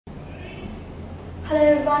Hello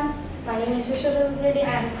everyone, my name is VISHWA and I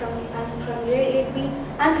am from grade 8B.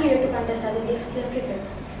 I am here to contest as a discipline prefect.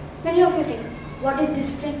 Many of you think, what is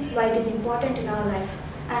discipline, why it is important in our life,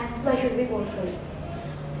 and why should we vote for it?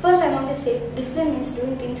 First, I want to say discipline means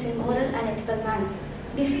doing things in moral and ethical manner.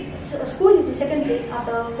 School is the second place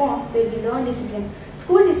after home where we learn discipline.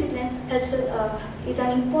 School discipline helps is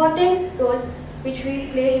an important role which we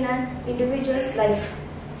play in an individual's life.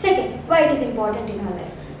 Second, why it is important in our life.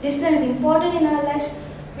 Discipline is important in our lives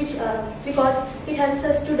because it helps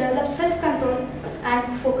us to develop self-control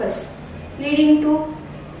and focus, leading to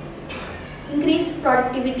increased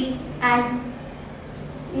productivity and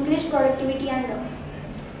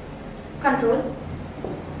control.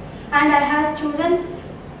 And I have chosen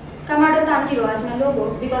Kamado Tanjiro as my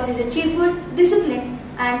logo because he is a cheerful, disciplined,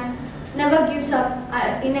 and never gives up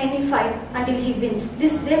in any fight until he wins.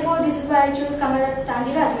 Therefore, this is why I chose Kamado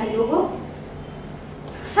Tanjiro as my logo.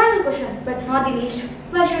 Final question, but not the least,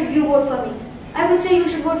 why should you vote for me? I would say you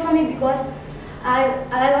should vote for me because I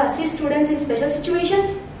assist students in special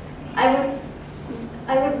situations. I would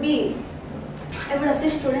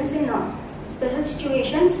assist students in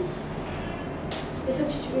special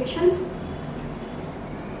situations.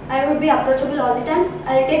 I would be approachable all the time.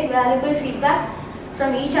 I will take valuable feedback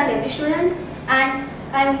from each and every student, and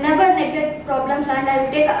I will never neglect problems, and I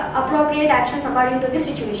will take appropriate actions according to the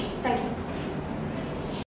situation. Thank you.